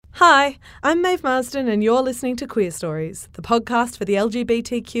Hi, I'm Maeve Marsden and you're listening to Queer Stories, the podcast for the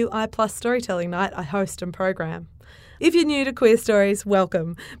LGBTQI+ storytelling night I host and program. If you're new to Queer Stories,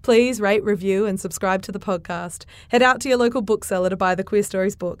 welcome. Please rate, review and subscribe to the podcast. Head out to your local bookseller to buy the Queer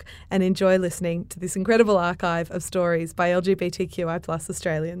Stories book and enjoy listening to this incredible archive of stories by LGBTQI+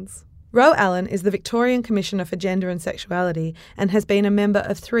 Australians. Ro Allen is the Victorian Commissioner for Gender and Sexuality and has been a member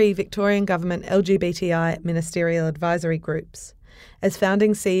of 3 Victorian Government LGBTI ministerial advisory groups. As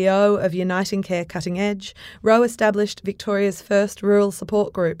founding CEO of Uniting Care Cutting Edge, Ro established Victoria's first rural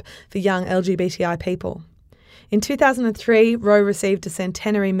support group for young LGBTI people. In 2003, Ro received a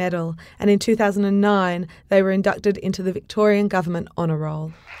Centenary Medal, and in 2009, they were inducted into the Victorian Government Honour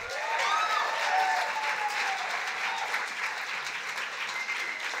Roll.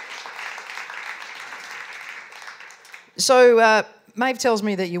 So, Maeve tells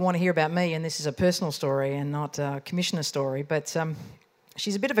me that you want to hear about me, and this is a personal story and not a commissioner story, but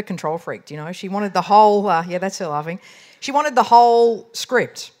she's a bit of a control freak, you know. She wanted the whole, that's her laughing. She wanted the whole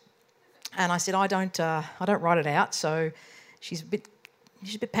script. And I said, I don't write it out, so she's a bit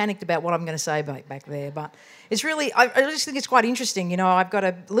panicked about what I'm going to say back there. But it's really, I just think it's quite interesting. You know, I've got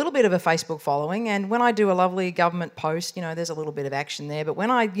a little bit of a Facebook following, and when I do a lovely government post, you know, there's a little bit of action there. But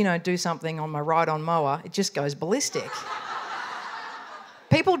when I, do something on my ride-on mower, it just goes ballistic.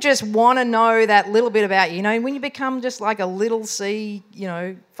 People just want to know that little bit about you. You know, when you become just like a little C,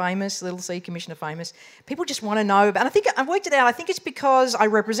 famous, little C commissioner famous, people just want to know. And I think I've worked it out. I think it's because I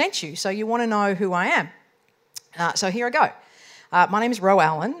represent you, so you want to know who I am. So here I go. My name is Ro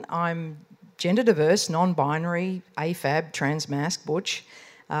Allen. I'm gender diverse, non-binary, AFAB, transmasc, butch,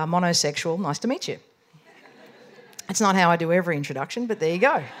 monosexual. Nice to meet you. That's not how I do every introduction, but there you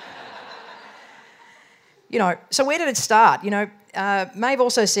go. So where did it start? Maeve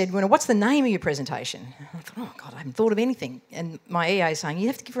also said, what's the name of your presentation? I thought, oh, God, I haven't thought of anything. And my EA is saying, you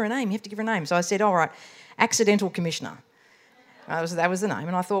have to give her a name, So I said, all right, Accidental Commissioner. That was the name.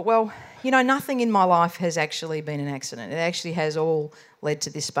 And I thought, well, nothing in my life has actually been an accident. It actually has all led to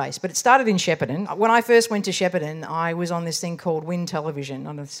this space. But it started in Shepparton. When I first went to Shepparton, I was on this thing called Win Television.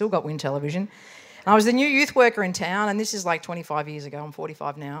 I've still got Win Television. And I was the new youth worker in town, and this is like 25 years ago. I'm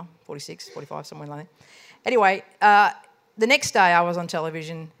 45 now, 46, 45, somewhere like that. Anyway, the next day I was on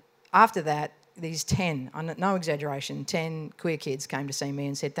television. After that, these 10, no exaggeration, 10 queer kids came to see me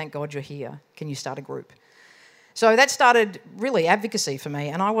and said, thank God you're here. Can you start a group? So that started really advocacy for me,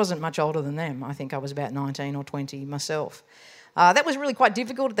 and I wasn't much older than them. I think I was about 19 or 20 myself. That was really quite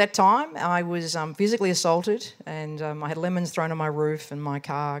difficult at that time. I was physically assaulted, and I had lemons thrown on my roof and my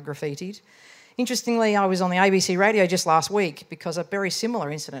car graffitied. Interestingly, I was on the ABC radio just last week because a very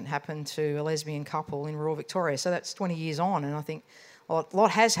similar incident happened to a lesbian couple in rural Victoria. So that's 20 years on, and I think a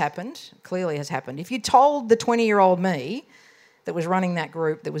lot has happened, clearly has happened. If you told the 20-year-old me that was running that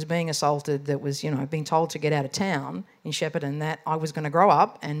group, that was being assaulted, that was, being told to get out of town in Shepparton, that I was going to grow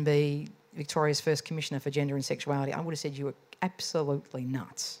up and be Victoria's first Commissioner for Gender and Sexuality, I would have said you were absolutely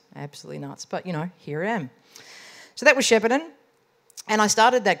nuts. But, here I am. So that was Shepparton. And I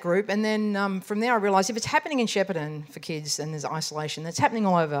started that group, and then from there I realised if it's happening in Shepparton for kids and there's isolation, that's happening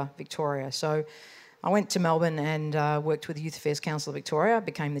all over Victoria. So I went to Melbourne and worked with the Youth Affairs Council of Victoria. I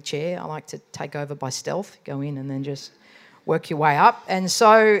became the chair. I like to take over by stealth, go in and then just work your way up. And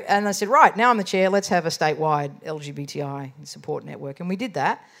I said, right, now I'm the chair, let's have a statewide LGBTI support network. And we did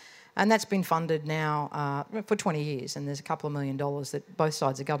that. And that's been funded now for 20 years, and there's a couple of $1 million that both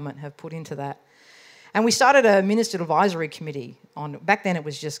sides of government have put into that. And we started a ministerial advisory committee back then it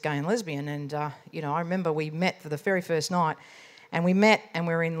was just gay and lesbian, and I remember we met for the very first night, and we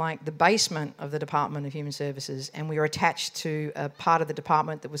were in like the basement of the Department of Human Services, and we were attached to a part of the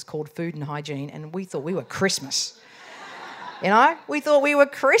department that was called Food and Hygiene, and we thought we were Christmas. We thought we were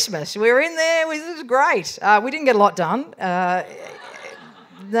Christmas. We were in there, it was great. We didn't get a lot done.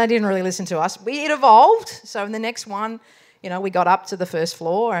 They didn't really listen to us. It evolved, so in the next one, we got up to the first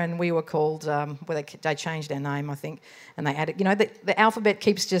floor and we were called, they changed our name, I think, and they added, the alphabet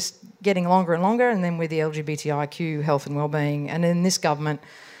keeps just getting longer and longer, and then with the LGBTIQ, health and wellbeing, and in this government,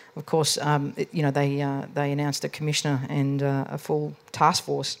 of course, they announced a commissioner and a full task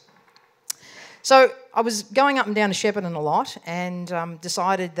force. So I was going up and down to Shepparton a lot and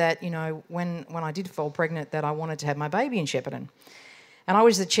decided that, when I did fall pregnant, that I wanted to have my baby in Shepparton. And I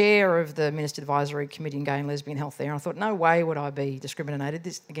was the chair of the Minister Advisory Committee on Gay and Lesbian Health there, and I thought, no way would I be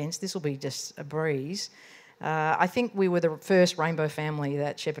discriminated against. This will be just a breeze. I think we were the first rainbow family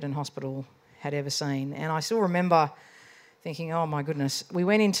that Shepparton Hospital had ever seen. And I still remember thinking, oh my goodness. We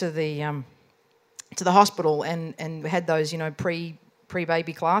went into the hospital and we had those,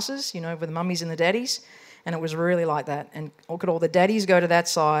 pre-baby classes, with the mummies and the daddies. And it was really like that. And could all the daddies go to that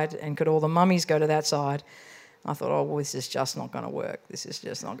side and could all the mummies go to that side? I thought, oh, well, this is just not going to work. This is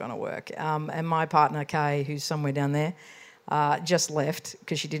just not going to work. And my partner, Kay, who's somewhere down there, just left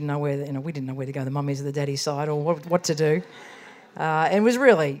because she didn't know where, we didn't know where to go, the mummies or the daddy side, or what to do. And it was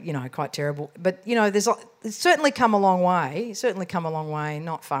really, quite terrible. But, it's certainly come a long way,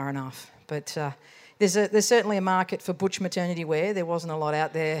 not far enough. But there's certainly a market for butch maternity wear. There wasn't a lot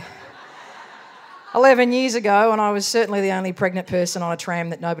out there 11 years ago, and I was certainly the only pregnant person on a tram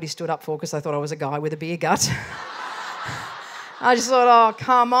that nobody stood up for because they thought I was a guy with a beer gut. I just thought, oh,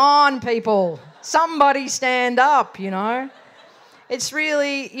 come on, people. Somebody stand up, It's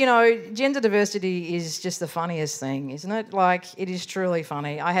really, gender diversity is just the funniest thing, isn't it? Like, it is truly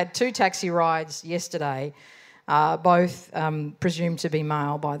funny. I had 2 taxi rides yesterday, both presumed to be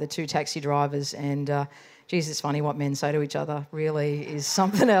male by the 2 taxi drivers, and, geez, it's funny what men say to each other, really is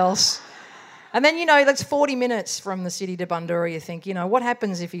something else. And then, that's 40 minutes from the city to Bundoora. You think, what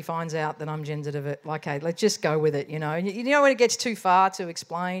happens if he finds out that I'm gender diverse? Like, hey, let's just go with it, You know when it gets too far to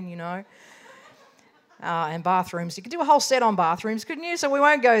explain, And bathrooms. You could do a whole set on bathrooms, couldn't you? So we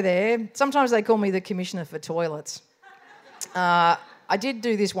won't go there. Sometimes they call me the commissioner for toilets. I did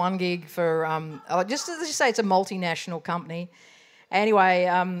do this one gig for, just to say it's a multinational company. Anyway,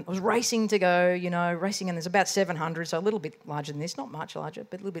 I was racing to go, racing, and there's about 700, so a little bit larger than this, not much larger,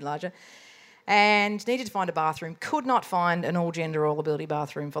 but a little bit larger. And needed to find a bathroom. Could not find an all-gender, all-ability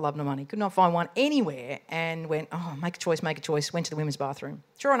bathroom for love nor money. Could not find one anywhere. And went, oh, make a choice. Went to the women's bathroom.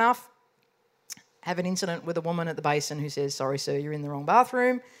 Sure enough, have an incident with a woman at the basin who says, sorry, sir, you're in the wrong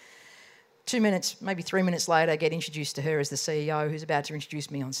bathroom. 2 minutes, maybe 3 minutes later, I get introduced to her as the CEO who's about to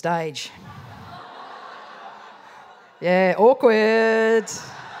introduce me on stage. Yeah, awkward.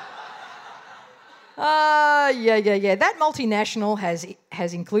 Yeah. That multinational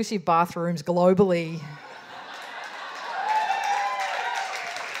has inclusive bathrooms globally.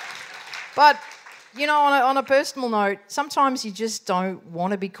 But, on a personal note, sometimes you just don't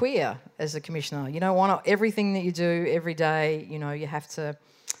want to be queer as a commissioner. You don't want to, everything that you do every day, you have to,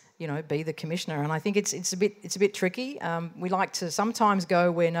 be the commissioner. And I think it's a bit tricky. We like to sometimes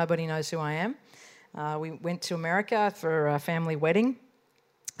go where nobody knows who I am. We went to America for a family wedding.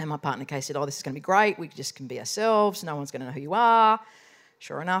 And my partner Kay said, oh, this is going to be great. We just can be ourselves. No one's going to know who you are.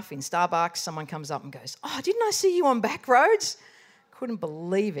 Sure enough, in Starbucks, someone comes up and goes, oh, didn't I see you on Backroads? Couldn't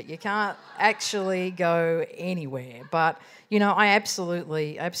believe it. You can't actually go anywhere. But, I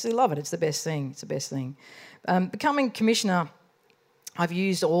absolutely love it. It's the best thing. Becoming commissioner, I've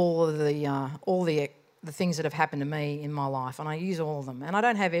used all the things that have happened to me in my life, and I use all of them. And I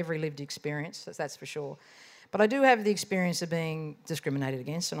don't have every lived experience, that's for sure. But I do have the experience of being discriminated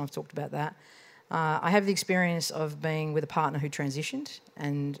against, and I've talked about that. I have the experience of being with a partner who transitioned,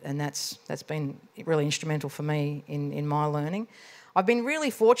 and that's been really instrumental for me in my learning. I've been really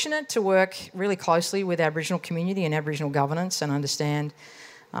fortunate to work really closely with Aboriginal community and Aboriginal governance and understand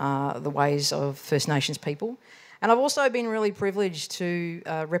the ways of First Nations people. And I've also been really privileged to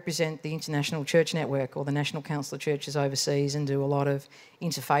represent the International Church Network or the National Council of Churches overseas and do a lot of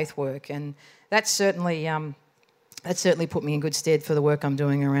interfaith work. And that's certainly put me in good stead for the work I'm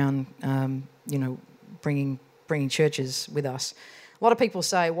doing around, bringing churches with us. A lot of people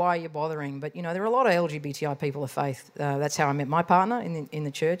say, why are you bothering? But, there are a lot of LGBTI people of faith. That's how I met my partner in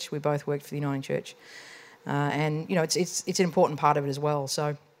the church. We both worked for the Uniting Church. It's an important part of it as well.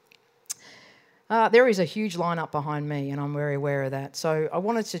 So there is a huge lineup behind me, and I'm very aware of that. So I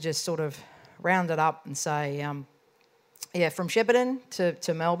wanted to just sort of round it up and say, from Shepparton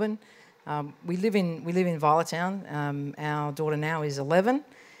to Melbourne, we live in Violetown. Our daughter now is 11.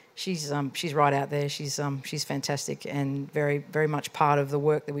 She's right out there. She's fantastic and very, very much part of the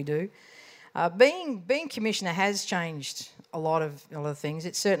work that we do. Being commissioner has changed a lot of things.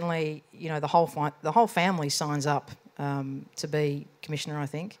 It's certainly, the whole family signs up to be commissioner, I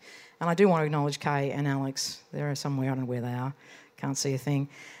think. And I do want to acknowledge Kay and Alex. They're somewhere, I don't know where they are. Can't see a thing.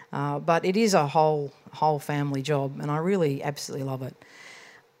 But it is a whole family job, and I really absolutely love it.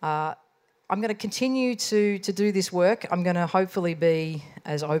 I'm going to continue to do this work. I'm going to hopefully be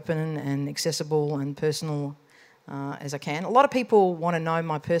as open and accessible and personal as I can. A lot of people want to know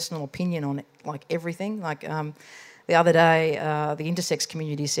my personal opinion on it, like everything. Like the other day, the intersex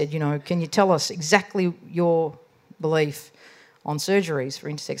community said, can you tell us exactly your belief on surgeries for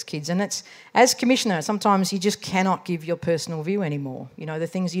intersex kids? And it's, as commissioner, sometimes you just cannot give your personal view anymore. The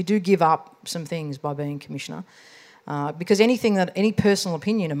things you do give up some things by being commissioner. Because any personal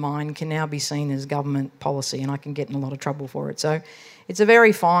opinion of mine can now be seen as government policy, and I can get in a lot of trouble for it. So it's a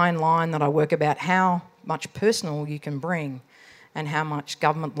very fine line that I work about how much personal you can bring and how much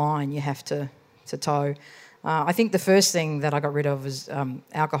government line you have to to toe. I think the first thing that I got rid of was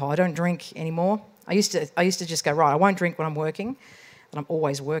alcohol. I don't drink anymore. I used to just go, right, I won't drink when I'm working, and I'm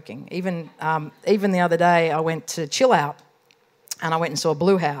always working. Even the other day, I went to chill out, and I went and saw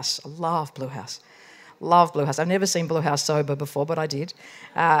Blue House. I love Blue House. Love Blue House. I've never seen Blue House sober before, but I did.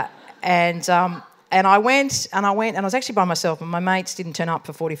 And I went, and I was actually by myself, and my mates didn't turn up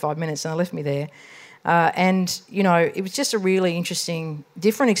for 45 minutes, and they left me there. And, you know, it was just a really interesting,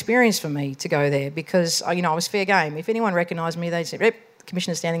 different experience for me to go there because, you know, I was fair game. If anyone recognised me, they'd say, the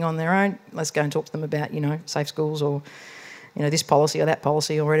Commissioner's standing on their own, let's go and talk to them about, you know, safe schools or, you know, this policy or that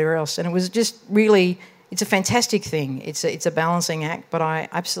policy or whatever else. And it was just really, it's a fantastic thing. It's a balancing act, but I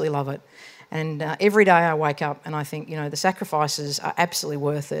absolutely love it. And every day I wake up and I think, you know, the sacrifices are absolutely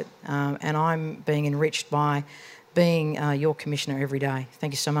worth it. And I'm being enriched by being your Commissioner every day.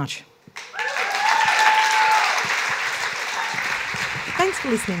 Thank you so much. Thanks for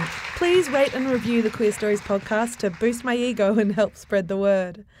listening. Please rate and review the Queer Stories podcast to boost my ego and help spread the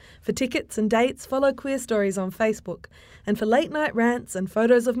word. For tickets and dates, follow Queer Stories on Facebook. And for late night rants and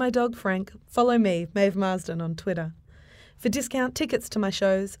photos of my dog Frank, follow me, Maeve Marsden, on Twitter. For discount tickets to my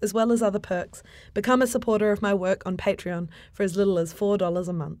shows, as well as other perks, become a supporter of my work on Patreon for as little as $4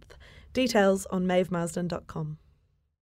 a month. Details on maevemarsden.com.